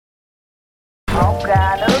Hột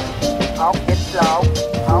gà nướng, hột vịt lộn,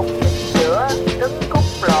 hột vịt sữa, trứng cút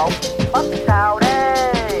lộn, bắp xào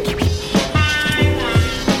đây.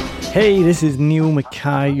 Hey, this is Neil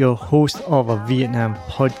Mackay, your host of a Vietnam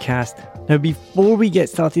podcast. Now, before we get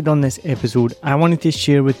started on this episode, I wanted to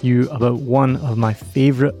share with you about one of my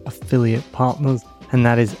favourite affiliate partners, and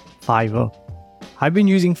that is Fiverr. I've been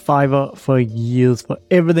using Fiverr for years for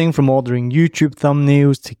everything from ordering YouTube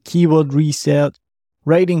thumbnails to keyword research,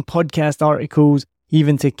 writing podcast articles,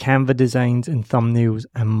 even to Canva designs and thumbnails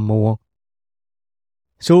and more.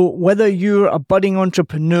 So whether you're a budding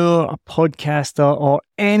entrepreneur, a podcaster, or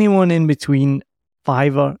anyone in between,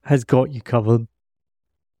 Fiverr has got you covered.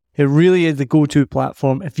 It really is the go-to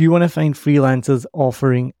platform if you want to find freelancers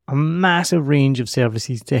offering a massive range of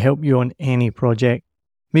services to help you on any project.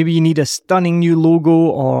 Maybe you need a stunning new logo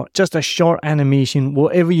or just a short animation,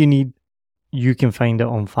 whatever you need, you can find it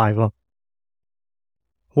on Fiverr.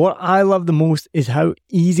 What I love the most is how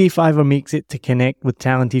easy Fiverr makes it to connect with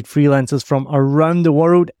talented freelancers from around the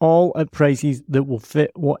world, all at prices that will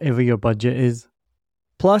fit whatever your budget is.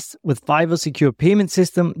 Plus, with Fiverr's secure payment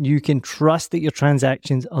system, you can trust that your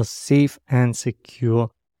transactions are safe and secure.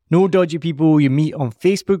 No dodgy people you meet on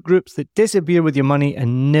Facebook groups that disappear with your money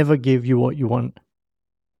and never give you what you want.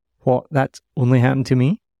 What, that's only happened to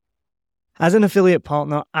me? As an affiliate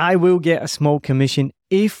partner, I will get a small commission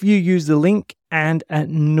if you use the link and at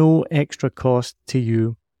no extra cost to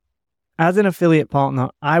you. As an affiliate partner,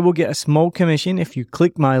 I will get a small commission if you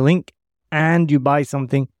click my link and you buy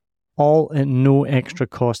something, all at no extra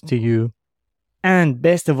cost to you. And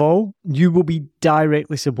best of all, you will be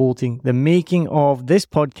directly supporting the making of this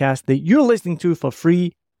podcast that you're listening to for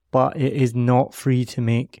free, but it is not free to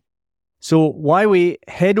make. So why wait?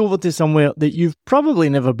 Head over to somewhere that you've probably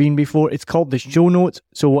never been before. It's called the show notes.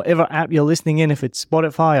 So whatever app you're listening in, if it's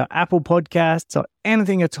Spotify or Apple Podcasts or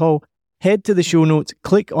anything at all, head to the show notes,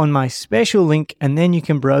 click on my special link, and then you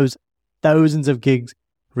can browse thousands of gigs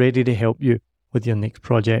ready to help you with your next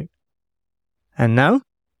project. And now,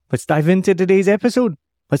 let's dive into today's episode.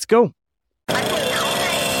 Let's go.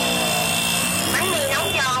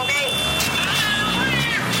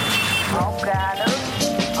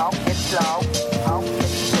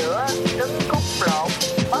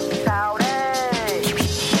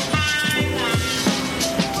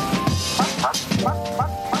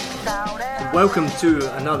 Welcome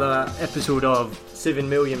to another episode of 7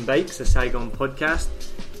 Million Bikes, a Saigon podcast.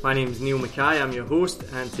 My name is Neil Mackay, I'm your host,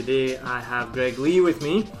 and today I have Greg Lee with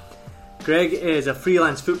me. Greg is a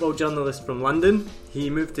freelance football journalist from London. He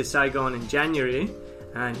moved to Saigon in January,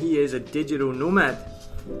 and he is a digital nomad.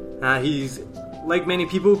 He's, like many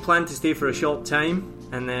people, planned to stay for a short time,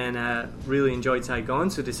 and then really enjoyed Saigon,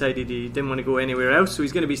 so decided he didn't want to go anywhere else, so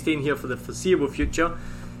he's going to be staying here for the foreseeable future.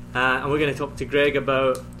 And we're going to talk to Greg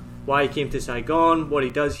about why he came to Saigon, what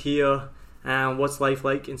he does here, and what's life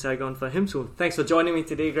like in Saigon for him. So thanks for joining me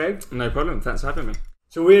today, Greg. No problem, thanks for having me.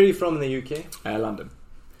 So where are you from in the UK? London.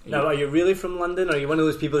 Now, are you really from London, or are you one of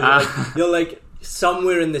those people that you're like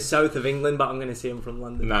somewhere in the south of England, but I'm going to say I'm from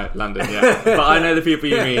London? No, London, yeah. But I know the people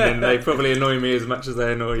you mean, and they probably annoy me as much as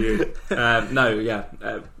they annoy you.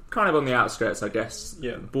 Kind of on the outskirts, I guess.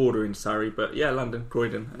 Yeah. Bordering Surrey, but yeah, London,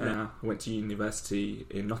 Croydon. I went to university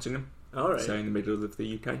in Nottingham. All right. So in the middle of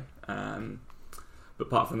the UK. But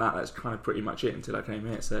apart from that, that's kind of pretty much it until I came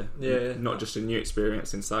here. So not just a new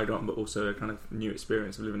experience in Saigon, but also a kind of new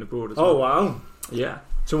experience of living abroad as well. Oh, wow. Yeah.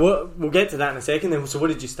 So we'll get to that in a second then. So what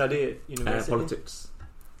did you study at university? Politics.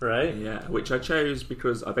 Right. Yeah, which I chose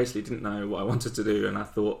because I basically didn't know what I wanted to do, and I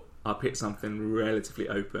thought I'll pick something relatively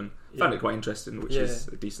open. Found it quite interesting, which is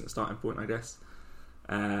a decent starting point, I guess.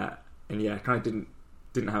 Kind of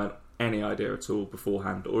didn't have any idea at all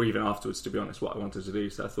beforehand, or even afterwards, to be honest, what I wanted to do.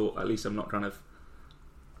 So I thought, at least I'm not kind of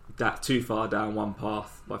that too far down one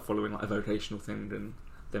path by following like a vocational thing and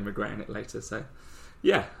then regretting it later. So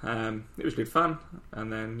it was good fun,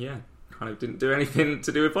 and then kind of didn't do anything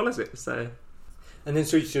to do with politics. And then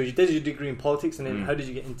so you did your degree in politics, and then how did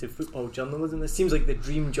you get into football journalism? This seems like the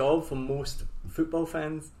dream job for most football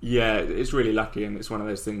fans. Yeah, it's really lucky, and it's one of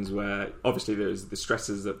those things where obviously there's the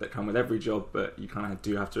stresses that come with every job, but you kind of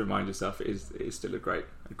do have to remind yourself it is still a great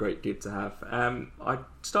gig to have. I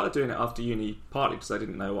started doing it after uni, partly because I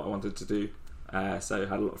didn't know what I wanted to do, so I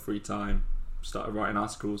had a lot of free time, started writing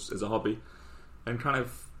articles as a hobby, and kind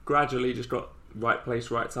of gradually just got right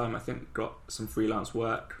place, right time. I think got some freelance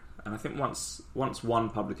work. And I think once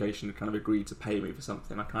one publication had kind of agreed to pay me for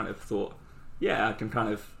something, I kind of thought, I can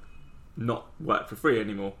kind of not work for free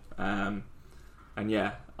anymore. I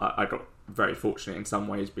got very fortunate in some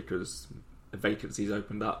ways because the vacancies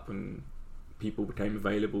opened up and people became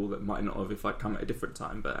available that might not have if I'd come at a different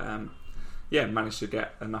time. But managed to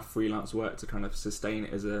get enough freelance work to kind of sustain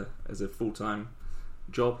it as a full-time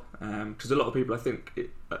job. Because a lot of people, I think,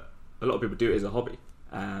 a lot of people do it as a hobby.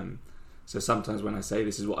 So sometimes when I say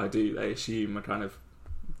this is what I do, they assume I kind of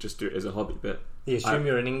just do it as a hobby. But they assume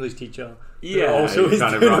you're an English teacher. Yeah, also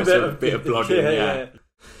kind of writes a bit of blogging. Yeah.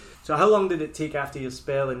 So how long did it take after your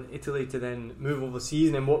spell in Italy to then move overseas,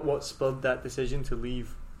 and then what spurred that decision to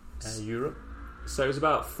leave Europe? So it was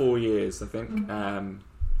about 4 years, I think.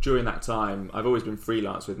 During that time, I've always been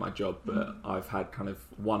freelance with my job, but I've had kind of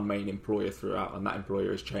one main employer throughout, and that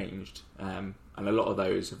employer has changed. And a lot of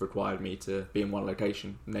those have required me to be in one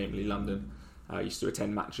location, namely London. I used to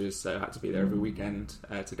attend matches, so I had to be there every weekend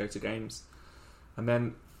to go to games. And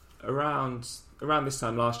then around this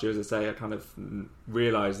time last year, as I say, I kind of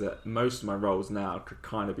realised that most of my roles now could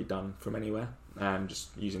kind of be done from anywhere, just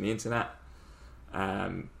using the internet.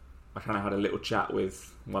 I kind of had a little chat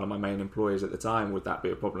with one of my main employers at the time. Would that be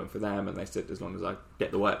a problem for them? And they said, as long as I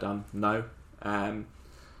get the work done, no.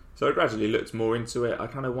 So I gradually looked more into it. I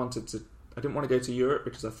kind of I didn't want to go to Europe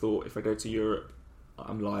because I thought if I go to Europe,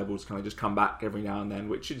 I'm liable to kind of just come back every now and then,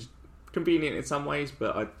 which is convenient in some ways,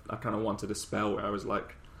 but I kind of wanted a spell where I was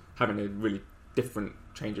like having a really different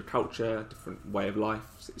change of culture, different way of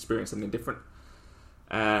life, experience something different.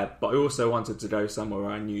 But I also wanted to go somewhere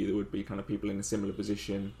where I knew there would be kind of people in a similar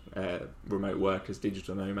position, remote workers,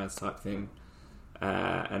 digital nomads type thing.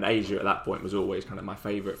 And Asia at that point was always kind of my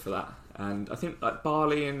favourite for that. And I think like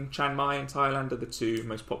Bali and Chiang Mai in Thailand are the two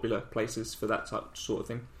most popular places for that type sort of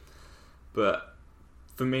thing. But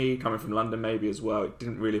for me, coming from London maybe as well, it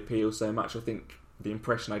didn't really appeal so much. I think the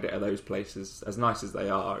impression I get of those places, as nice as they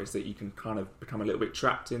are, is that you can kind of become a little bit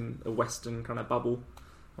trapped in a Western kind of bubble.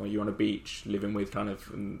 Or you're on a beach living with kind of,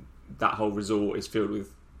 and that whole resort is filled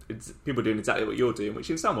with people doing exactly what you're doing, which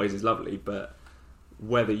in some ways is lovely, but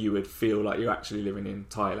whether you would feel like you're actually living in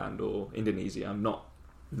Thailand or Indonesia, I'm not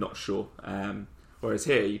sure. Whereas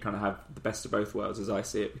here you kind of have the best of both worlds as I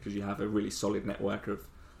see it, because you have a really solid network of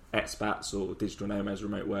expats or digital nomads,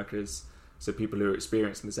 remote workers, so people who are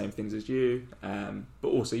experiencing the same things as you, but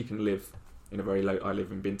also you can live in a very I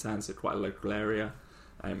live in Bintan, so quite a local area.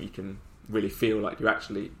 You can really feel like you're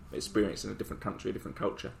actually experiencing a different country, a different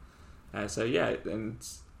culture. So yeah, and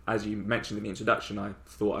as you mentioned in the introduction, I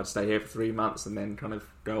thought I'd stay here for 3 months and then kind of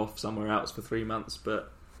go off somewhere else for 3 months,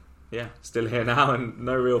 but yeah, still here now and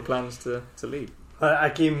no real plans to leave.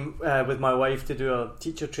 I came with my wife to do a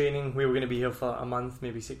teacher training. We were going to be here for a month,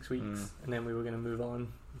 maybe 6 weeks, and then we were going to move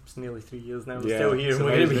on. It's nearly 3 years now. We're still here, and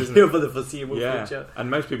we're going to be here for the foreseeable future. And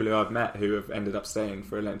most people who I've met who have ended up staying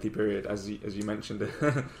for a lengthy period, as you mentioned,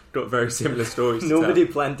 got very similar stories. Nobody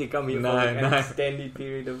planned to come here for an extended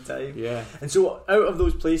period of time. Yeah. And so, out of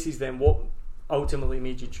those places, then, what ultimately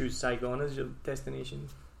made you choose Saigon as your destination?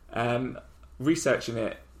 Researching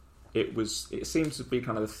it, it seems to be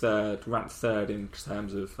kind of ranked third in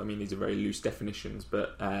terms of, I mean, these are very loose definitions,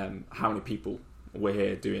 but how many people were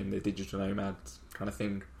here doing the digital nomad kind of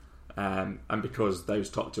thing. And because those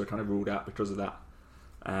top two are kind of ruled out because of that,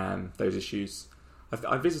 those issues.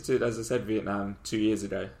 I visited, as I said, Vietnam 2 years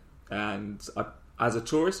ago, and as a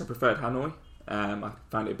tourist I preferred Hanoi. I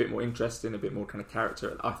found it a bit more interesting, a bit more kind of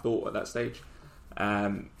character, I thought, at that stage.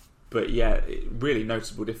 But yeah, really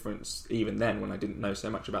noticeable difference even then when I didn't know so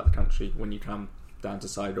much about the country. When you come down to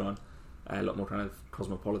Saigon, a lot more kind of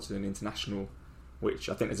cosmopolitan, international, which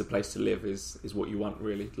I think as a place to live is what you want,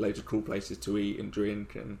 really. Loads of cool places to eat and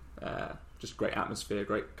drink, and just great atmosphere,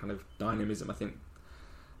 great kind of dynamism, I think.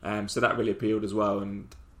 So that really appealed as well.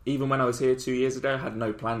 And even when I was here 2 years ago, I had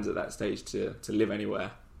no plans at that stage to live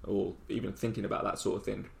anywhere or even thinking about that sort of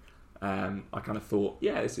thing. I kind of thought,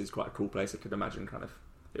 yeah, this is quite a cool place. I could imagine kind of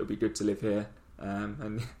it would be good to live here.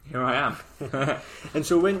 And here I am. And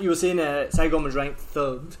so when you were saying Saigon was ranked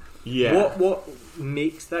third, what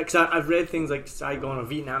makes that? Because I've read things like Saigon or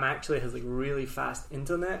Vietnam actually has like really fast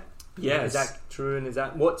internet. Yes. Is that true? And is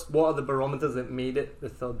that what are the barometers that made it the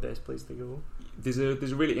third best place to go? There's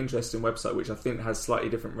a really interesting website which I think has slightly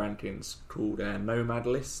different rankings called Nomad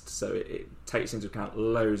List. So it takes into account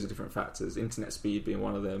loads of different factors, internet speed being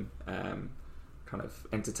one of them, kind of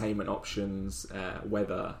entertainment options,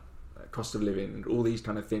 weather, cost of living, all these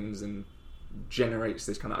kind of things, and generates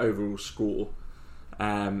this kind of overall score.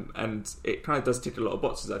 And it kind of does tick a lot of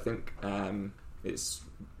boxes, I think. It's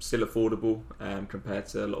still affordable compared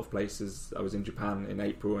to a lot of places. I was in Japan in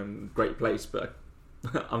April, and great place, but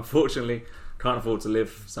unfortunately can't afford to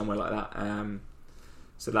live somewhere like that.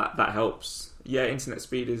 So that helps. Yeah, internet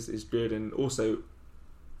speed is good, and also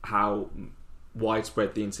how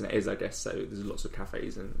widespread the internet is, I guess. So there's lots of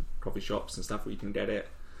cafes and coffee shops and stuff where you can get it.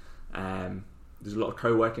 There's a lot of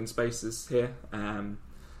co-working spaces here.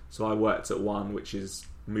 So I worked at one which is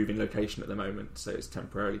moving location at the moment, so it's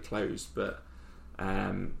temporarily closed, but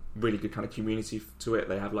really good kind of community to it.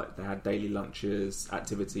 They had daily lunches,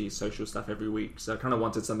 activities, social stuff every week. So I kind of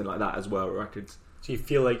wanted something like that as well, where I could. So you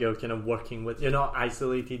feel like you're kind of working with, you're not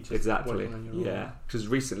isolated, just Exactly. working on your own. Yeah, because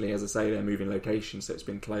recently, as I say, they're moving location, so it's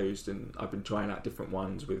been closed, and I've been trying out different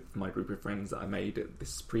ones with my group of friends that I made at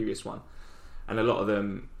this previous one, and a lot of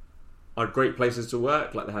them are great places to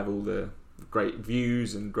work. Like, they have all the great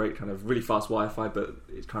views and great kind of really fast Wi-Fi, but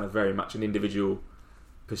it's kind of very much an individual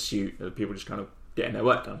pursuit of people just kind of getting their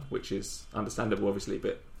work done, which is understandable, obviously.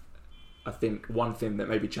 But I think one thing that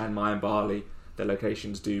maybe Chiang Mai and Bali, their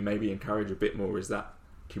locations, do maybe encourage a bit more is that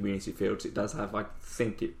community feel. It does have, I've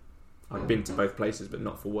been to both places, but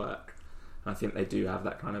not for work, and I think they do have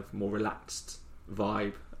that kind of more relaxed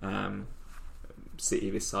vibe. City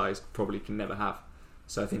this size probably can never have.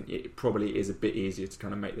 So I think it probably is a bit easier to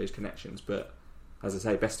kind of make those connections. But as I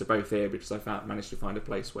say, best of both here, because I managed to find a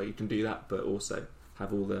place where you can do that, but also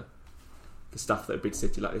have all the stuff that a big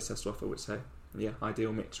city like this has to offer, which say,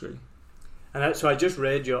 ideal mix, really. And so I just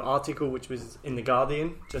read your article, which was in The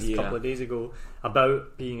Guardian just a couple of days ago,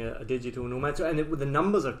 about being a digital nomad. So, and the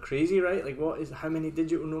numbers are crazy, right? Like, how many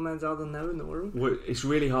digital nomads are there now in the world? Well, it's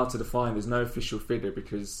really hard to define. There's no official figure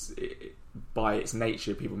because by its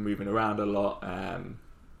nature, people moving around a lot.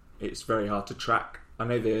 It's very hard to track. I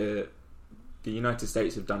know the United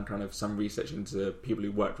States have done kind of some research into people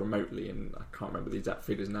who work remotely, and I can't remember the exact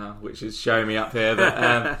figures now, which is showing me up here.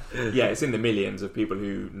 But it's in the millions of people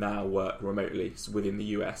who now work remotely within the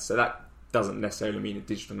US. So that doesn't necessarily mean a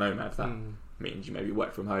digital nomad. That means you maybe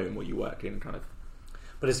work from home or you work in kind of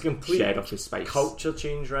but it's a complete shared office space. Culture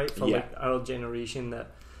change, right? For like our generation,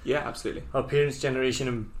 that absolutely. Our parents' generation,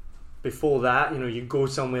 and before that, you go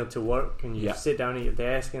somewhere to work and you sit down at your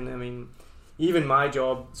desk, and I mean, even my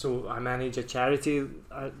job, so I manage a charity.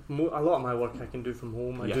 A lot of my work I can do from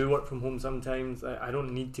home. I do work from home sometimes. I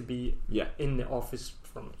don't need to be in the office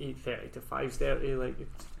from 8:30 to 5:30. Like,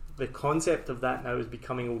 the concept of that now is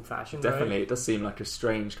becoming old-fashioned. Definitely, right? It does seem like a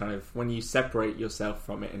strange kind of, when you separate yourself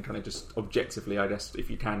from it and kind of just objectively, I guess,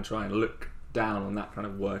 if you can try and look down on that kind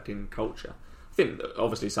of working culture. I think that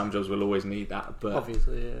obviously some jobs will always need that, but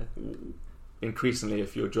obviously, increasingly,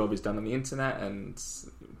 if your job is done on the internet and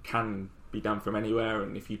can be done from anywhere,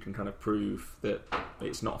 and if you can kind of prove that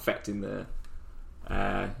it's not affecting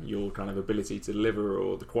your kind of ability to deliver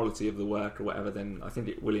or the quality of the work or whatever, then I think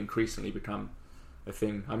it will increasingly become a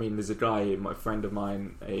thing. I mean, there's a guy, my friend of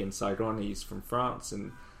mine in Saigon, he's from France,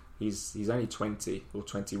 and he's only 20 or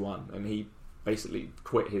 21, and he basically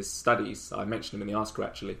quit his studies. I mentioned him in the article,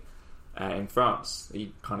 actually. In France,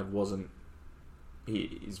 he kind of wasn't,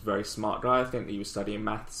 he's a very smart guy. I think he was studying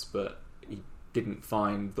maths, but he didn't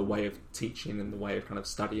find the way of teaching and the way of kind of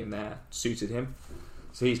studying there suited him.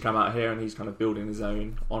 So he's come out here and he's kind of building his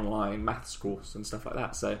own online maths course and stuff like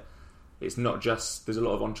that. So it's not just, there's a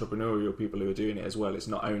lot of entrepreneurial people who are doing it as well. It's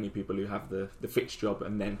not only people who have the fixed job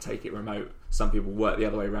and then take it remote. Some people work the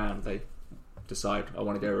other way around. They decide, I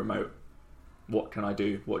want to go remote. What can I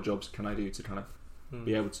do? What jobs can I do to kind of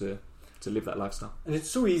be able to live that lifestyle? And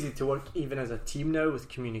it's so easy to work even as a team now with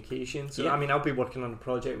communication. So I mean, I'll be working on a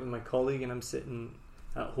project with my colleague and I'm sitting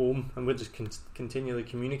at home and we're just continually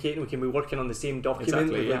communicating. We can be working on the same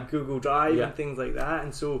document with like Google Drive and things like that.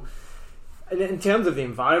 And so, and in terms of the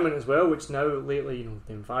environment as well, which now lately,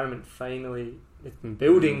 the environment finally, it's been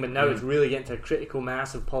building, but now it's really getting to a critical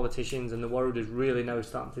mass of politicians, and the world is really now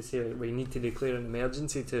starting to say, like, we need to declare an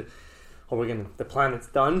emergency the planet's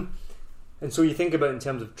done. And so you think about in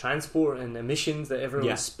terms of transport and emissions that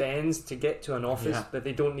everyone spends to get to an office that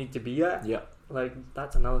they don't need to be at. Yeah, like,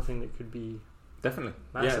 that's another thing that could be definitely.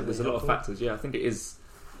 Yeah, there's a lot of factors. Yeah, I think it is.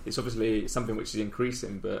 It's obviously something which is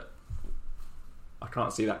increasing, but I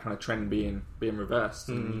can't see that kind of trend being reversed.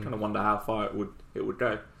 And you kind of wonder how far it would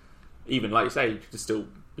go. Even like you say, you could still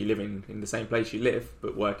be living in the same place you live,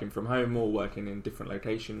 but working from home or working in different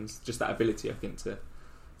locations. Just that ability, I think, to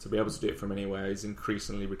be able to do it from anywhere is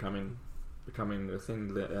increasingly becoming a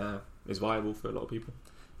thing that is viable for a lot of people.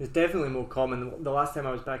 It's definitely more common. The last time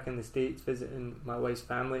I was back in the States visiting my wife's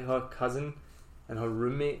family, her cousin and her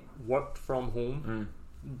roommate worked from home.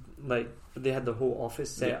 Like, they had the whole office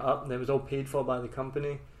set up and it was all paid for by the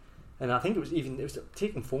company. And I think it was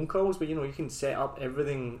taking phone calls, but you can set up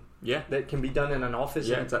everything that can be done in an office.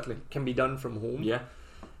 Yeah, exactly. Can be done from home. Yeah.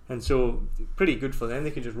 And so, pretty good for them.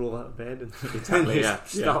 They could just roll out of bed and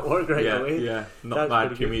start work right away. Yeah, not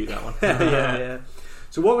bad commute, that one. yeah.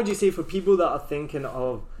 So what would you say for people that are thinking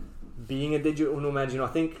of being a digital nomad? I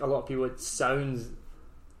think a lot of people, it sounds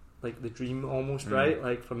like the dream almost, right?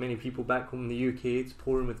 Like, for many people back home in the UK, it's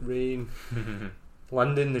pouring with rain.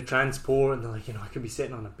 London, the transport, and they're like, I could be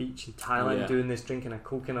sitting on a beach in Thailand Yeah. doing this, drinking a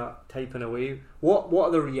coconut, typing away. What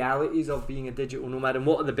are the realities of being a digital nomad, and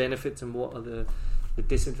what are the benefits and what are the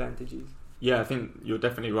disadvantages? Yeah, I think you're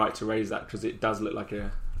definitely right to raise that, because it does look like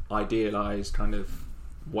a idealised kind of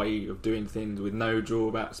way of doing things with no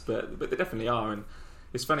drawbacks, but there definitely are. And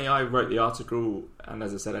it's funny, I wrote the article, and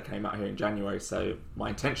as I said, I came out here in January, so my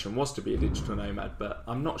intention was to be a digital nomad, but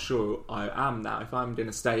I'm not sure I am now. If I'm going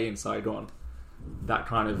to stay in Saigon, that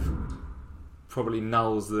kind of probably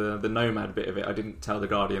nulls the nomad bit of it. I didn't tell The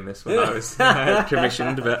Guardian this when I was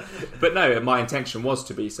commissioned, but no, my intention was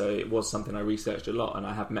to be, so it was something I researched a lot, and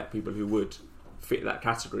I have met people who would fit that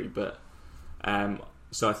category. But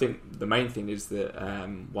so I think the main thing is that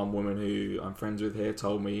one woman who I'm friends with here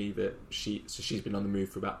told me that she's been on the move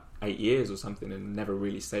for about 8 years or something and never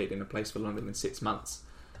really stayed in a place for longer than 6 months.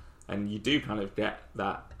 And you do kind of get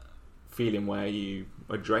that feeling where you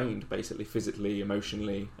are drained, basically, physically,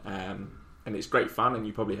 emotionally, and it's great fun, and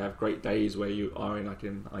you probably have great days where you are in like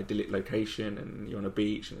an idyllic location and you're on a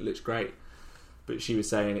beach and it looks great. But she was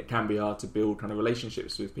saying it can be hard to build kind of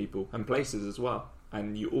relationships with people and places as well,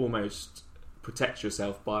 and you almost protect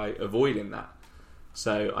yourself by avoiding that.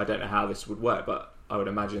 So I don't know how this would work, but I would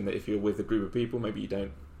imagine that if you're with a group of people, maybe you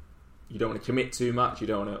don't want to commit too much.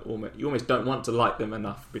 You almost don't want to like them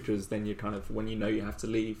enough, because then you kind of, when you know you have to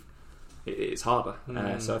leave, it's harder.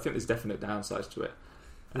 So I think there's definite downsides to it.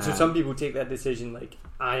 And so some people take that decision like,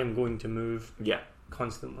 I am going to move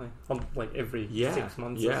constantly, like every 6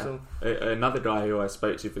 months or so. Another guy who I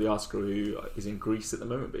spoke to for the article, who is in Greece at the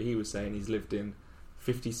moment, but he was saying he's lived in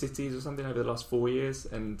 50 cities or something over the last 4 years,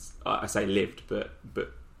 and I say lived, but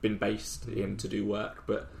been based in to do work,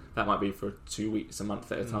 but that might be for 2 weeks, a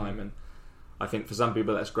month at a time. And I think for some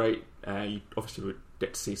people that's great. You obviously would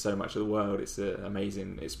get to see so much of the world. It's an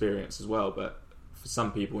amazing experience as well, but for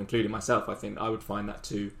some people, including myself, I think I would find that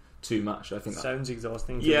too much. I think sounds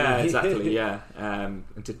exhausting to yeah me. Exactly. And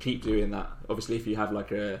to keep doing that, obviously if you have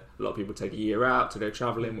like a lot of people take a year out to go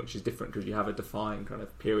travelling, which is different because you have a defined kind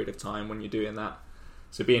of period of time when you're doing that.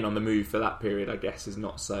 So being on the move for that period, I guess, is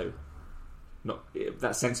not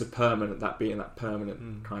that sense of permanent, that being that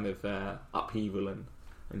permanent kind of upheaval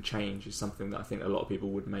and change is something that I think a lot of people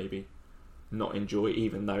would maybe not enjoy,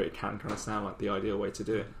 even though it can kind of sound like the ideal way to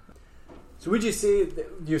do it. So would you say that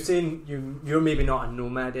you're saying you're maybe not a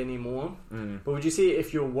nomad anymore, but would you say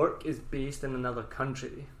if your work is based in another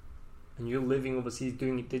country and you're living overseas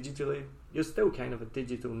doing it digitally, you're still kind of a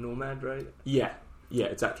digital nomad, right? Yeah,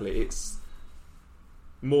 exactly. It's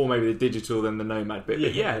more maybe the digital than the nomad bit,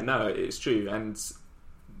 but no, it's true, and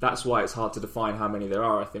that's why it's hard to define how many there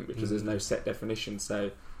are, I think, because there's no set definition.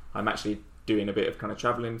 So I'm actually doing a bit of kind of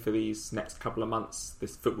travelling for these next couple of months.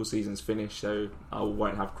 This football season's finished, so I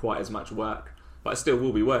won't have quite as much work, but I still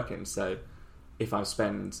will be working. So if I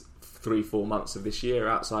spend 3-4 months of this year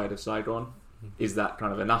outside of Saigon, is that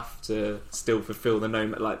kind of enough to still fulfil the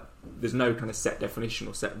nomad? Like, there's no kind of set definition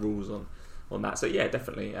or set rules on that. So yeah,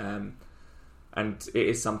 definitely. And it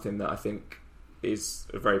is something that I think is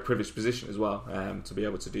a very privileged position as well, to be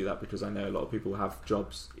able to do that, because I know a lot of people have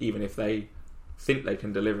jobs, even if they think they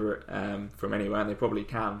can deliver it from anywhere, and they probably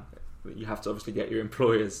can. You have to obviously get your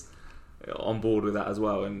employers on board with that as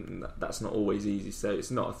well, and that's not always easy. So it's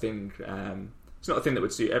not a thing. It's not a thing that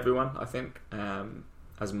would suit everyone, I think,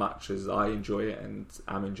 as much as I enjoy it and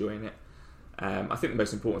am enjoying it. I think the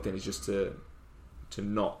most important thing is just to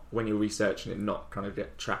not, when you're researching it, not kind of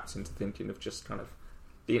get trapped into thinking of just kind of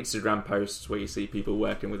the Instagram posts where you see people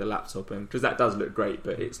working with a laptop, and because that does look great,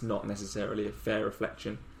 but it's not necessarily a fair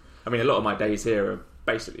reflection. I mean, a lot of my days here are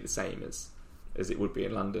basically the same as it would be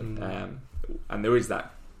in London, and there is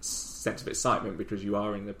that sense of excitement because you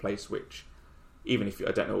are in a place which, even if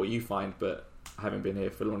I don't know what you find, but I haven't been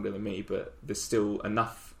here for longer than me, but there's still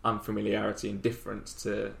enough unfamiliarity and difference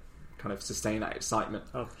to kind of sustain that excitement.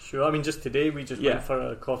 Oh, sure. I mean, just today we just went for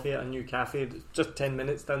a coffee at a new cafe, just 10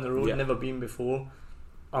 minutes down the road, never been before.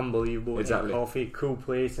 Unbelievable. Exactly. Coffee, cool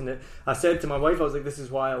place. And I said to my wife, I was like, this is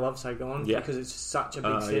why I love Saigon, because it's such a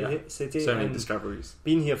big city. So many discoveries.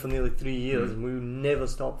 Been here for nearly 3 years, and we never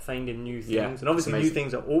stop finding new things. And obviously new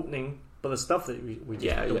things are opening, but the stuff that we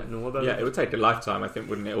just don't know about. Yeah, it would take a lifetime, I think,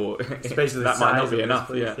 wouldn't it? Or especially that might not be enough.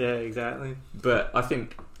 Yeah, exactly. But I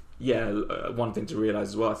think, one thing to realise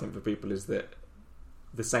as well, I think, for people is that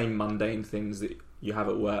the same mundane things that you have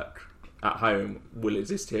at work, at home, will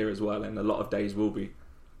exist here as well, and a lot of days will be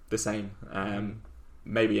the same.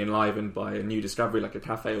 Maybe enlivened by a new discovery like a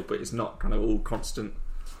cafe, but it's not kind of all constant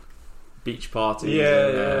beach parties.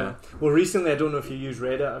 Yeah. Well, recently, I don't know if you use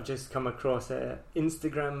Reddit, I've just come across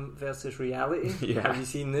Instagram versus reality. Yeah. Have you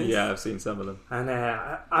seen this? Yeah, I've seen some of them. And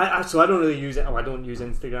I don't really use it. I don't use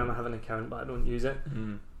Instagram. I have an account, but I don't use it.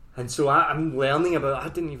 And so I'm learning about. I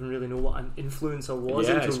didn't even really know what an influencer was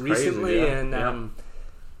until recently. Crazy, and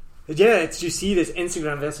it's, you see this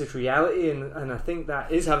Instagram versus reality, and I think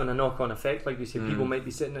that is having a knock-on effect. Like you say, people might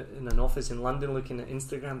be sitting in an office in London looking at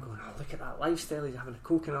Instagram, going, "Oh, look at that lifestyle! He's having a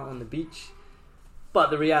coconut on the beach." But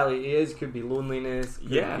the reality is, could be loneliness.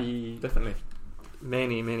 Could be definitely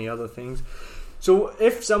many, many other things. So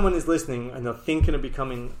if someone is listening and they're thinking of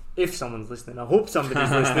becoming, if someone's listening, I hope somebody's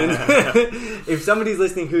listening. If somebody's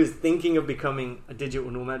listening who is thinking of becoming a digital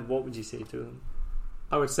nomad, what would you say to them?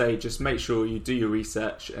 I would say just make sure you do your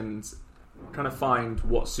research and kind of find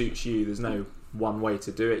what suits you. There's no one way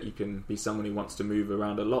to do it. You can be someone who wants to move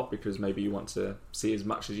around a lot because maybe you want to see as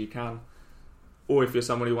much as you can. Or if you're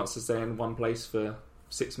someone who wants to stay in one place for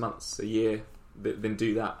 6 months, a year, then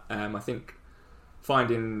do that. I think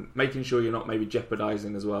making sure you're not maybe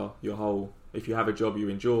jeopardising as well your whole, if you have a job you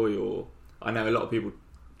enjoy, or I know a lot of people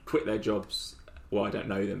quit their jobs, well, I don't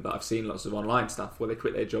know them, but I've seen lots of online stuff where they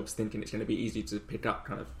quit their jobs thinking it's going to be easy to pick up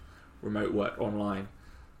kind of remote work online,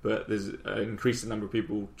 but there's an increasing number of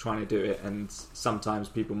people trying to do it, and sometimes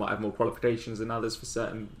people might have more qualifications than others for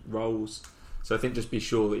certain roles. So I think just be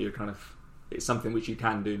sure that you're it's something which you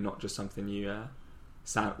can do, not just something you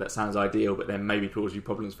that sounds ideal, but then maybe cause you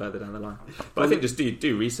problems further down the line. But I think just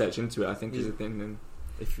do research into it, I think, is a thing, and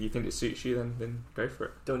if you think it suits you, then go for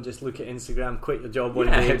it. Don't just look at Instagram, quit your job one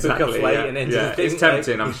day, book a flight, and then just think, it's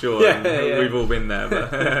tempting, I'm sure. We've all been there.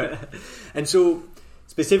 But and so,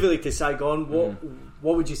 specifically to Saigon,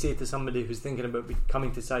 what would you say to somebody who's thinking about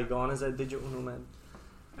coming to Saigon as a digital nomad?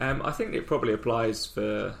 I think it probably applies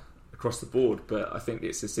for across the board, but I think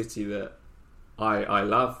it's a city that I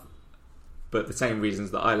love. But the same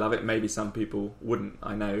reasons that I love it, maybe some people wouldn't.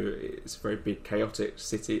 I know it's a very big, chaotic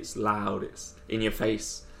city. It's loud. It's in your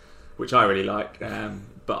face, which I really like.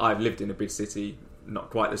 But I've lived in a big city, not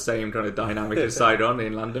quite the same kind of dynamic as Saigon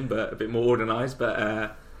in London, but a bit more organised.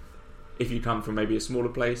 But if you come from maybe a smaller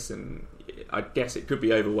place, and I guess it could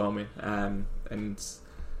be overwhelming. And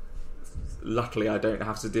luckily, I don't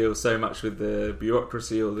have to deal so much with the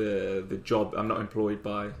bureaucracy or the job. I'm not employed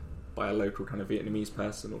by a local kind of Vietnamese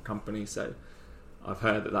person or company, so I've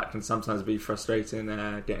heard that can sometimes be frustrating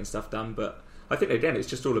getting stuff done. But I think again it's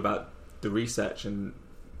just all about the research and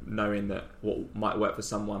knowing that what might work for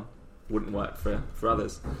someone wouldn't work for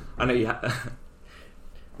others. I know you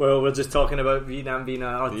well, we're just talking about Vietnam being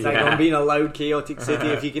a loud, chaotic city.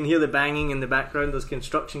 If you can hear the banging in the background, there's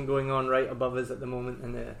construction going on right above us at the moment,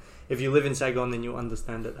 and if you live in Saigon, then you'll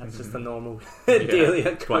understand it. That's just a normal daily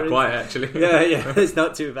occurrence. Quite quiet, actually. Yeah, it's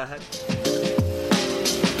not too bad.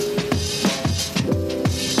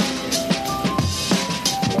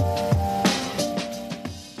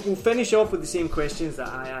 We'll finish off with the same questions that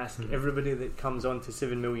I ask everybody that comes on to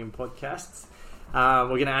 7 Million Podcasts. We're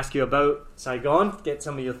going to ask you about Saigon, get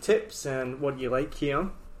some of your tips and what you like here.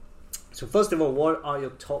 So first of all, what are your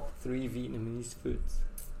top 3 Vietnamese foods?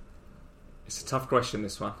 It's a tough question,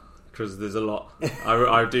 this one, because there's a lot.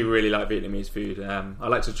 I do really like Vietnamese food. I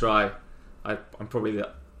like to try. I'm probably the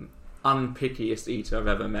unpickiest eater I've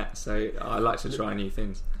ever met, so I like to try new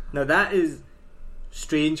things. Now that is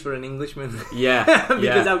strange for an Englishman. Yeah.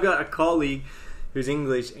 Because I've got a colleague who's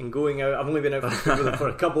English, and going out, I've only been out for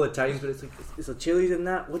a couple of times, but it's like, is there chilies in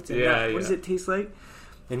that? What's in that? What does it taste like?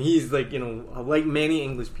 And he's like, like many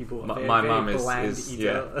English people, my mum is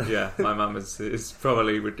eater. Yeah. My mum is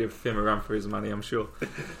probably would give him a run for his money, I'm sure.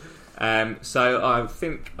 So I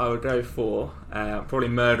think I would go for probably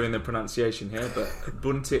murdering the pronunciation here, but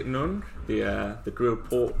bun thit nun, the grilled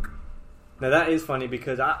pork. Now that is funny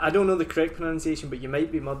because I don't know the correct pronunciation, but you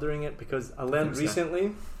might be murdering it, because I learned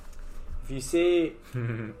recently. If you say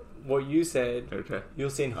what you said,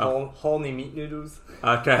 you're saying Halni meat noodles.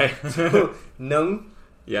 Okay. So, nung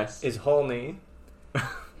is Halni.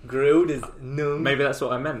 Grilled is nung. Maybe that's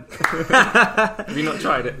what I meant. Have you not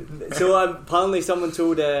tried it? So apparently someone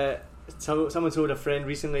told a friend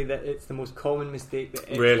recently that it's the most common mistake that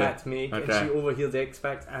expats make. And she overhears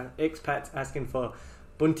expats asking for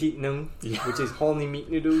bun thit nung, which is Halni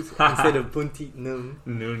meat noodles, instead of bun thit nung.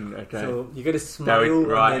 So you got to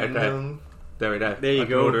smile nung. There we go. There you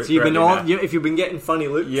go. So if you've been getting funny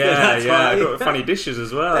looks, I've got funny dishes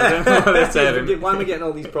as well. I don't know what they're saying. Why am I getting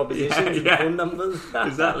all these propositions and phone numbers?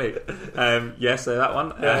 Exactly. So that one.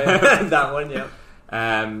 That one, yeah.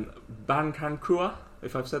 Ban Can Kua,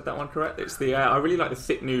 if I've said that one correct. It's I really like the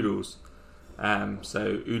thick noodles.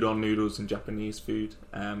 So udon noodles and Japanese food,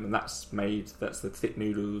 and that's the thick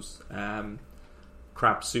noodles,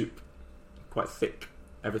 crab soup, quite thick,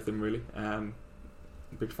 everything really.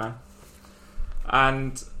 Big fan.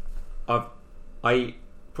 And I eat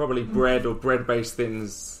probably bread or bread-based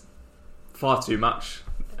things far too much.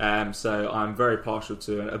 So I'm very partial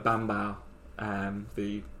to a bambao,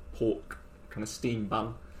 the pork kind of steam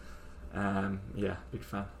bun. Big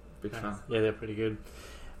fan. Yeah, they're pretty good.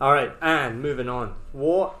 All right, and moving on.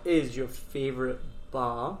 What is your favourite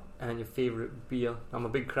bar and your favourite beer? I'm a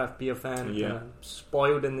big craft beer fan. Yeah. And I'm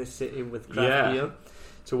spoiled in this city with craft beer.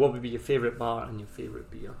 So what would be your favourite bar and your favourite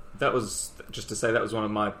beer? That was, just to say, that was one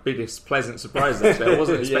of my biggest pleasant surprises, actually. I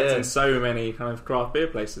wasn't expecting so many kind of craft beer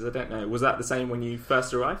places. I don't know. Was that the same when you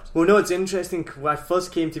first arrived? Well, no, it's interesting. I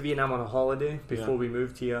first came to Vietnam on a holiday before we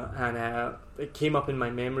moved here, and it came up in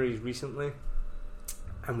my memories recently.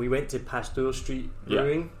 And we went to Pasteur Street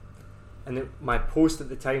Brewing, and my post at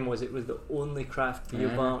the time was it was the only craft beer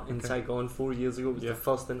bar in Saigon 4 years ago. It was the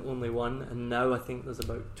first and only one, and now I think there's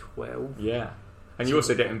about 12. Yeah. And you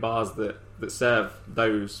also get in bars that serve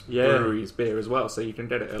those breweries beer as well, so you can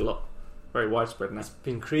get it a lot, very widespread now. It's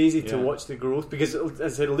been crazy to watch the growth, because as I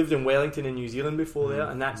said, I lived in Wellington in New Zealand before there,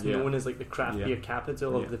 and that's known as like the craft beer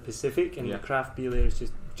capital of the Pacific, and the craft beer there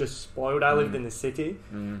is just spoiled. I lived in the city,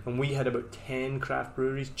 and we had about 10 craft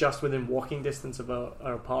breweries just within walking distance of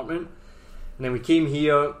our apartment. And then we came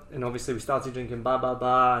here, and obviously we started drinking Ba Ba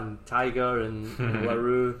Ba and Tiger and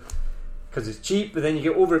LaRue, because it's cheap, but then you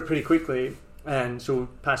get over it pretty quickly. And so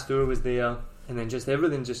Pasteur was there, and then just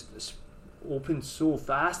everything just opened so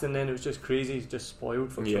fast, and then it was just crazy. It's just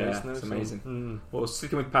spoiled for choice now. It's amazing. Well,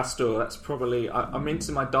 sticking with Pasteur, that's probably... I'm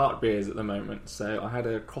into my dark beers at the moment, so I had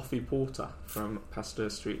a coffee porter from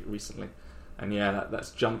Pasteur Street recently, and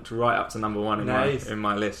that's jumped right up to number one in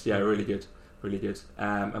my list. Yeah, really good. Really good.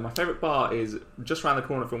 And my favourite bar is just around the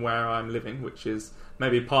corner from where I'm living, which is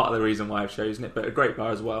maybe part of the reason why I've chosen it, but a great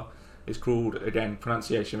bar as well. It's called, again,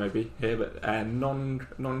 pronunciation maybe here, but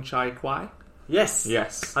Non Chai Kwai.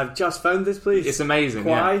 Yes. I've just found this place. It's amazing.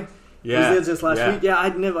 Kwai. Yeah. I was there just last week. Yeah,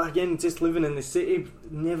 I'd never, again, just living in the city,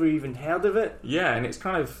 never even heard of it. Yeah, and it's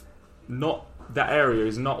kind of not, that area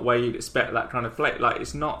is not where you'd expect that kind of flavor. Like,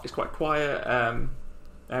 it's quite quiet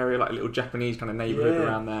area, like a little Japanese kind of neighbourhood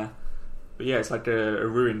around there. But yeah, it's like a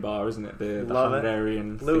ruin bar, isn't it? The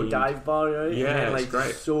Hungarian little dive bar, right? Yeah, and then, it's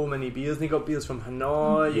great. So many beers. They got beers from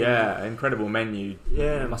Hanoi. Yeah, incredible menu.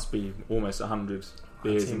 Yeah, it must be almost 100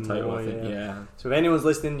 beers in total. I think. Yeah. So if anyone's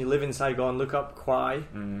listening, you live in Saigon, look up Kwai,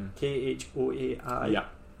 Khoai. Yeah.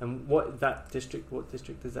 And what district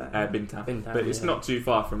is that? Bintang. But it's not too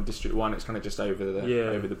far from District 1. It's kind of just over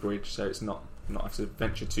the bridge, so it's not have to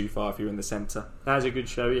venture too far if you're in the centre. That's a good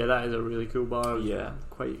shout. Yeah, that is a really cool bar. I'm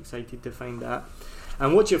quite excited to find that.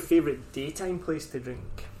 And what's your favourite daytime place to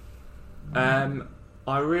drink?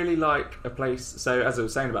 I really like a place. So as I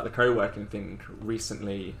was saying about the co-working thing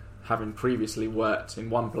recently, having previously worked in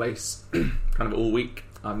one place kind of all week,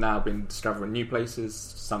 I've now been discovering new places,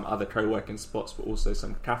 some other co-working spots, but also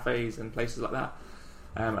some cafes and places like that.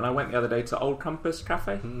 And I went the other day to Old Compass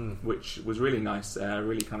Cafe, which was really nice,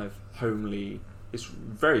 really kind of homely. It's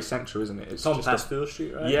very central, isn't it? It's on Pasteur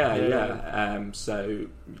Street, right? Yeah. So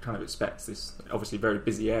you kind of expect this obviously very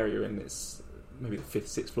busy area, and it's maybe the 5th,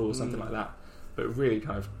 6th floor or something like that, but really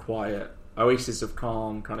kind of quiet, oasis of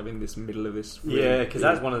calm, kind of in this middle of this. Really, because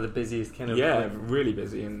that's one of the busiest kind of really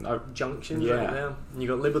busy and junctions right there. And you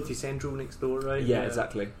got Liberty Central next door, right? Yeah,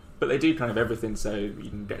 exactly. But they do kind of everything, so you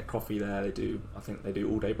can get a coffee there. I think they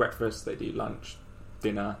do all day breakfast. They do lunch,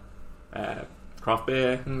 dinner, craft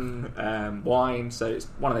beer, wine. So it's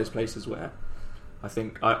one of those places where I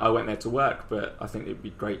think I went there to work, but I think it'd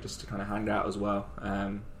be great just to kind of hang out as well.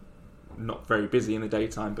 Not very busy in the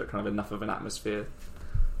daytime, but kind of enough of an atmosphere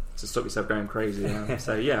to stop yourself going crazy.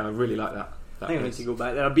 So yeah, I really like that. I think I need to go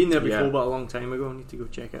back there. I've been there before, but a long time ago. I need to go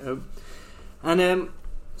check it out. And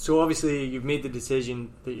so obviously you've made the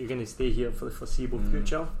decision that you're going to stay here for the foreseeable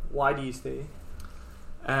future. Why do you stay?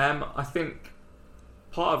 I think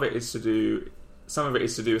part of it is to do. Some of it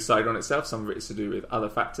is to do with Saigon itself. Some of it is to do with other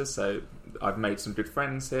factors. So I've made some good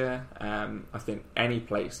friends here. I think any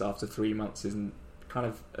place after 3 months isn't kind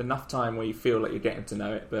of enough time where you feel like you're getting to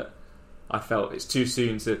know it, but I felt it's too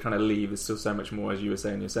soon to kind of leave. There's still so much more, as you were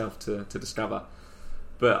saying yourself, to discover.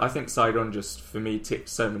 But I think Saigon just, for me, ticked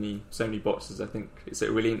so many boxes. I think it's at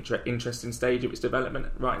a really interesting stage of its development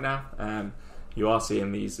right now. You are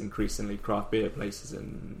seeing these increasingly craft beer places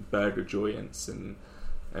and burger joints and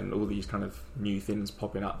all these kind of new things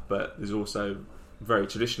popping up. But there's also very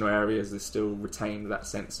traditional areas that still retain that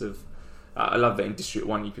sense of I love that in District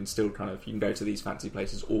 1 you can still you can go to these fancy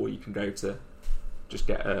places, or you can go to just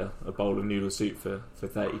get a bowl of noodle soup for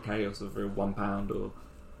 30k or for £1 or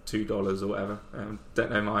 $2 or whatever.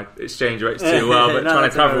 Don't know my exchange rates too well, but No, trying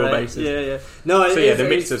to cover all right. bases. Yeah. No, So the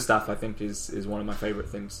mix of stuff I think is one of my favourite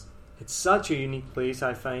things. It's such a unique place,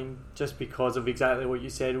 I find, just because of exactly what you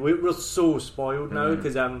said. We're so spoiled now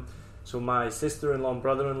because so my sister-in-law and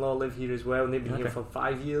brother-in-law live here as well, and they've been here for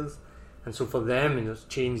 5 years. And so for them, it's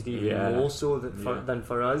changed even more so than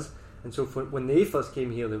for us. And so when they first came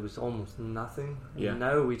here, there was almost nothing. And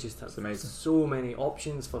now we just have so many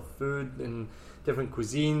options for food and different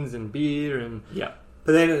cuisines and beer. And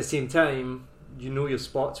but then at the same time, you know your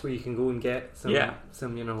spots where you can go and get some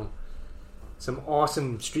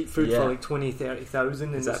awesome street food for like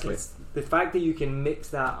 20,000-30,000. Exactly. The fact that you can mix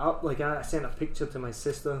that up. Like I sent a picture to my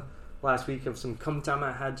sister last week of some kumtam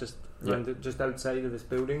I had just outside of this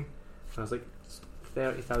building. And I was like,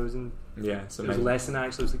 30,000. Yeah, it's it was amazing. less than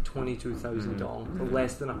actually. It was like $22,000 for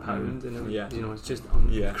less than £1, and it's just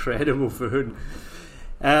incredible food.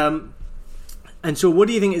 And so, what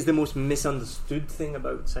do you think is the most misunderstood thing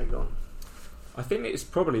about Saigon? I think it's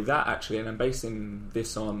probably that actually, and I'm basing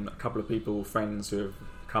this on a couple of people, friends who have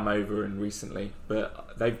come over and recently,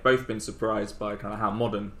 but they've both been surprised by kind of how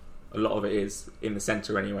modern a lot of it is in the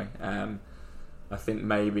centre anyway. I think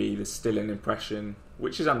maybe there's still an impression,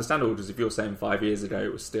 which is understandable, because if you're saying 5 years ago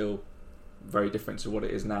it was still very different to what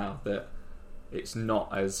it is now, that it's not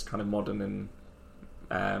as kind of modern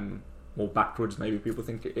and more backwards maybe people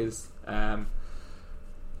think it is.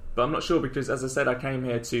 But I'm not sure, because as I said, I came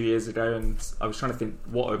here 2 years ago and I was trying to think,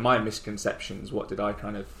 what are my misconceptions, what did I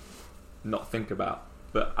kind of not think about?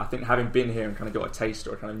 But I think having been here and kind of got a taste,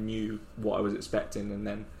 or I kind of knew what I was expecting, and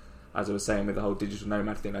then as I was saying with the whole digital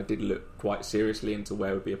nomad thing, I did look quite seriously into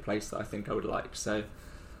where would be a place that I think I would like. So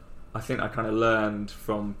I think I kind of learned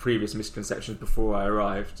from previous misconceptions before I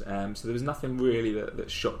arrived. So there was nothing really that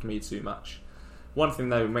shocked me too much. One thing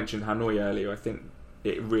though, we mentioned Hanoi earlier, I think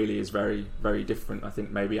it really is very, very different. I think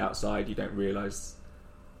maybe outside the country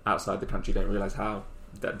you don't realise how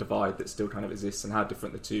that divide that still kind of exists, and how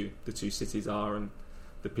different the two cities are, and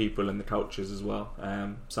the people and the cultures as well.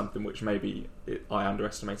 Something which maybe I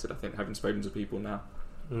underestimated, I think, having spoken to people now.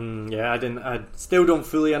 I still don't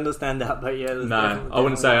fully understand that, but no, I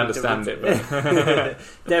wouldn't say I understand it, but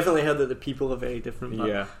definitely heard that the people are very different,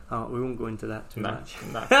 but we won't go into that too much.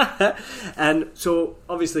 No. And so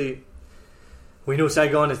obviously we know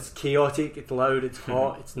Saigon is chaotic, it's loud, it's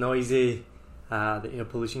hot, it's noisy, the air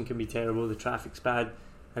pollution can be terrible, the traffic's bad.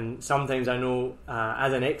 And sometimes I know,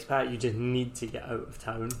 as an expat, you just need to get out of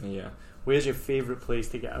town. Yeah. Where's your favourite place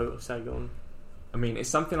to get out of Saigon? I mean, it's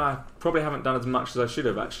something I probably haven't done as much as I should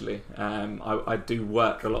have, actually. I do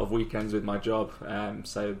work a lot of weekends with my job,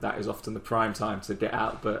 so that is often the prime time to get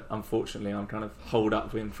out. But unfortunately, I'm kind of holed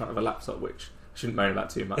up in front of a laptop, which I shouldn't moan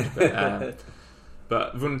about too much.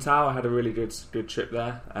 But Vung Tau, I had a really good trip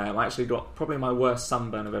there. I actually got probably my worst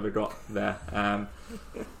sunburn I've ever got there.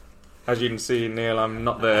 As you can see, Neil, I'm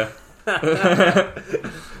not the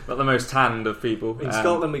not the most tanned of people. In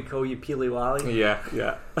Scotland, we call you Peely Wally. Yeah.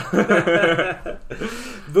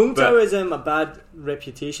 Vung Tau is a bad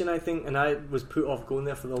reputation, I think, and I was put off going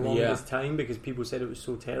there for the longest time because people said it was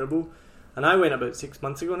so terrible. And I went about 6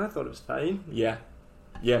 months ago, and I thought it was fine. Yeah,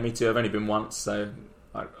 me too. I've only been once, so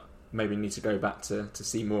I maybe need to go back to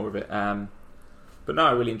see more of it. But no,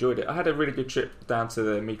 I really enjoyed it. I had a really good trip down to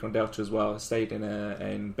the Mekong Delta as well. I stayed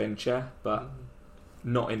in Ben Tre, but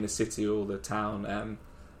not in the city or the town.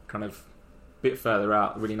 Kind of a bit further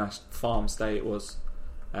out. A really nice farm stay it was.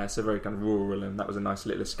 So very kind of rural, and that was a nice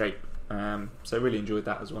little escape. So I really enjoyed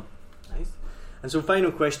that as well. Nice. And so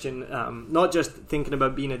final question, not just thinking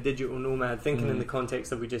about being a digital nomad, thinking in the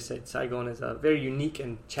context that we just said, Saigon is a very unique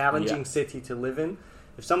and challenging city to live in.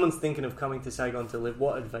 If someone's thinking of coming to Saigon to live,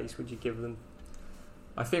 what advice would you give them?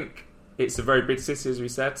 I think it's a very big city, as we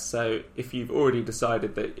said. So if you've already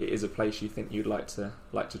decided that it is a place you think you'd like to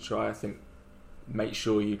try, I think make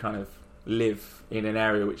sure you kind of live in an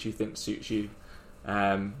area which you think suits you.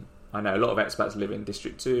 I know a lot of expats live in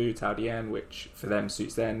District 2, Tau Dien, which for them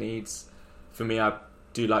suits their needs. For me, I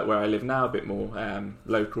do like where I live now, a bit more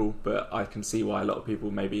local, but I can see why a lot of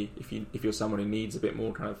people, maybe if you're someone who needs a bit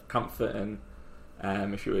more kind of comfort, and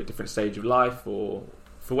if you're at a different stage of life, or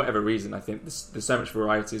for whatever reason, I think there's so much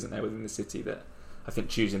variety, isn't there, within the city, that I think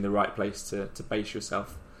choosing the right place to base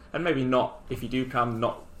yourself, and maybe not, if you do come,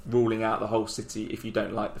 not ruling out the whole city if you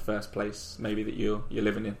don't like the first place maybe that you're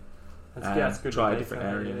living in. That's good. Try a different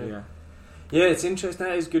area. Yeah, it's interesting.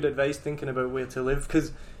 That is good advice, thinking about where to live,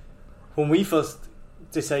 because when we first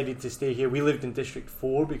decided to stay here. We lived in District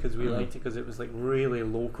 4 because we liked it because it was like really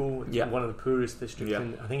local. It's one of the poorest districts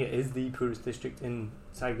in, I think it is the poorest district in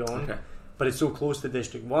Saigon. Okay. But it's so close to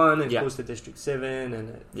District 1 and close to District 7 and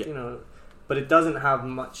it, you know, but it doesn't have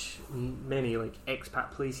many like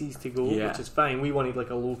expat places to go, which is fine. We wanted like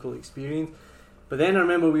a local experience. But then I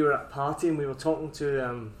remember we were at a party and we were talking to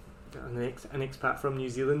an expat from New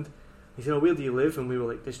Zealand. He said, "Oh, where do you live?" And we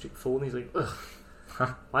were like, "District 4." And he's like,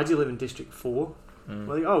 "Ugh, why do you live in District 4?"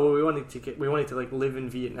 We're like, "Oh, well, we wanted to like live in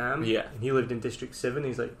Vietnam." Yeah. And he lived in District 7.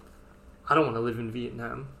 He's like, "I don't want to live in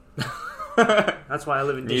Vietnam." That's why I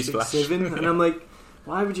live in District 7. And I'm like,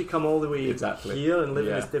 why would you come all the way here and live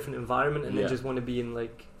in this different environment and then just want to be in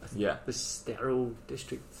like this sterile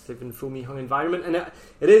District 7 foamy hung environment? And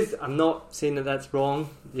it is, I'm not saying that that's wrong,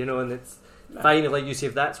 you know, and it's fine, like you say,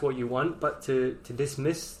 if that's what you want, but to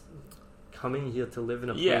dismiss coming here to live in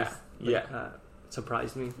a place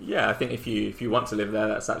surprised me. Yeah, I think if you want to live there,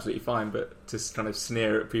 that's absolutely fine, but to kind of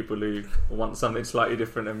sneer at people who want something slightly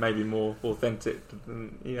different and maybe more authentic,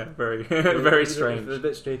 very very strange. It's a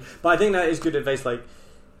bit strange. But I think that is good advice. Like,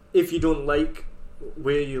 if you don't like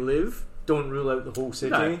where you live, don't rule out the whole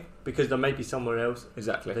city, because there might be somewhere else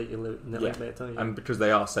that you live like better. And because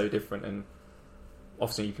they are so different, and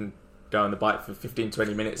often you can go on the bike for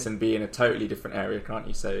 15-20 minutes and be in a totally different area, can't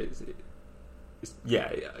you? So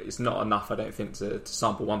it's not enough, I don't think, to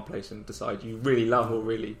sample one place and decide you really love or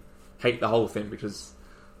really hate the whole thing, because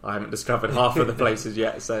I haven't discovered half of the places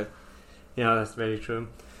yet. So yeah, that's very true.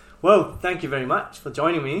 Well, thank you very much for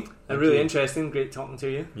joining me. Really interesting, great talking to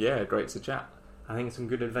you. Yeah, great to chat. I think some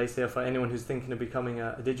good advice there for anyone who's thinking of becoming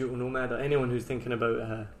a digital nomad, or anyone who's thinking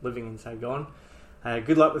about living in Saigon.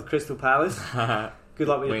 Good luck with Crystal Palace. Good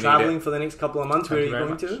luck with your travelling for the next couple of months. Where are you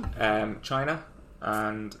going to? China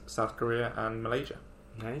and South Korea and Malaysia.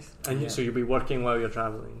 Nice. And so you'll be working while you're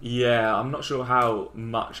travelling? Yeah, I'm not sure how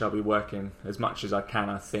much I'll be working, as much as I can,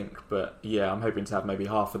 I think, but yeah, I'm hoping to have maybe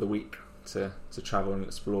half of the week to travel and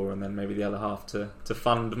explore, and then maybe the other half to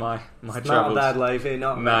fund my travels. Not a bad life, eh?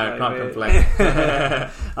 No, can't complain.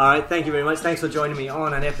 Alright, thank you very much. Thanks for joining me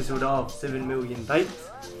on an episode of 7 Million Bikes,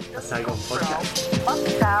 a Saigon podcast.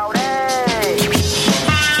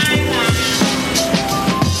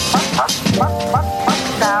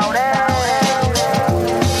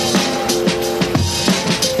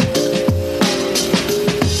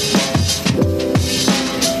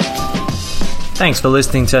 Thanks for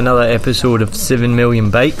listening to another episode of 7 Million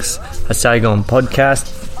Bikes, a Saigon podcast.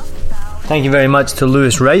 Thank you very much to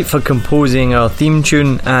Lewis Wright for composing our theme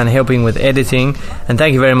tune and helping with editing. And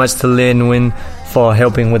thank you very much to Lynn Nguyen for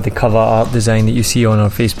helping with the cover art design that you see on our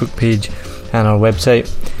Facebook page and our website.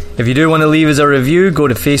 If you do want to leave us a review, go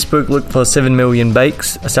to Facebook, look for 7 Million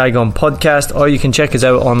Bikes, a Saigon podcast, or you can check us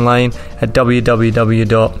out online at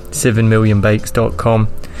www.7millionbikes.com.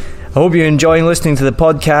 I hope you're enjoying listening to the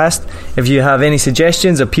podcast. If you have any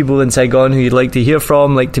suggestions of people in Saigon who you'd like to hear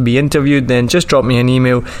from, like to be interviewed, then just drop me an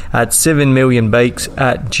email at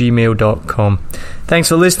 7millionbikes@gmail.com. Thanks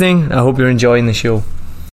for listening. I hope you're enjoying the show.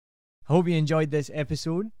 I hope you enjoyed this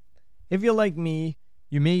episode. If you're like me,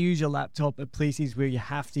 you may use your laptop at places where you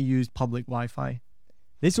have to use public Wi-Fi.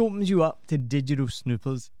 This opens you up to digital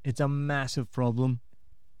snoopers. It's a massive problem.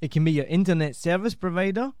 It can be your internet service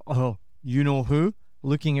provider, or you know who,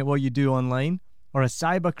 looking at what you do online, or a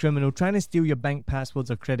cyber criminal trying to steal your bank passwords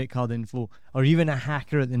or credit card info, or even a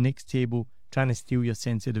hacker at the next table trying to steal your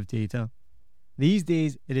sensitive data. These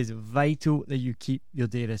days, it is vital that you keep your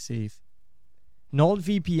data safe.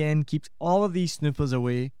 NordVPN keeps all of these snoopers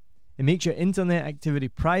away. It makes your internet activity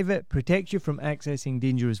private, protects you from accessing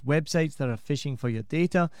dangerous websites that are phishing for your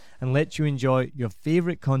data, and lets you enjoy your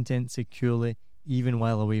favorite content securely, even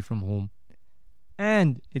while away from home.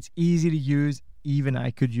 And it's easy to use. Even I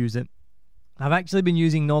could use it. I've actually been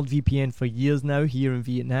using NordVPN for years now here in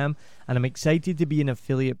Vietnam, and I'm excited to be an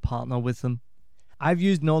affiliate partner with them. I've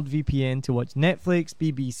used NordVPN to watch Netflix,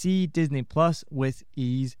 BBC, Disney Plus with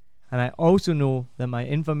ease, and I also know that my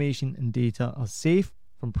information and data are safe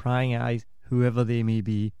from prying eyes, whoever they may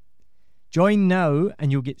be. Join now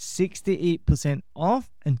and you'll get 68% off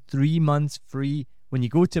and 3 months free when you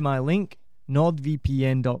go to my link,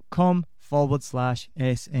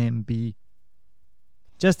 nordvpn.com/SMB.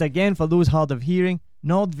 Just again, for those hard of hearing,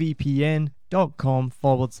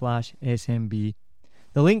 nordvpn.com/SMB.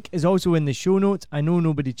 The link is also in the show notes. I know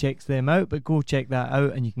nobody checks them out, but go check that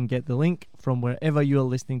out and you can get the link from wherever you are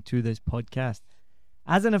listening to this podcast.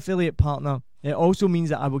 As an affiliate partner, it also means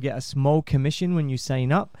that I will get a small commission when you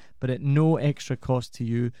sign up, but at no extra cost to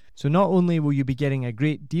you. So not only will you be getting a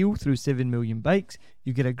great deal through 7 Million Bikes,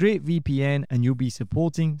 you get a great VPN and you'll be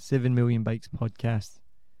supporting 7 Million Bikes podcast.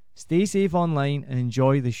 Stay safe online and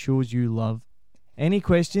enjoy the shows you love. Any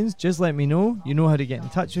questions, just let me know. You know how to get in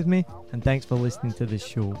touch with me. And thanks for listening to this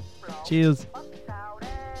show. Cheers.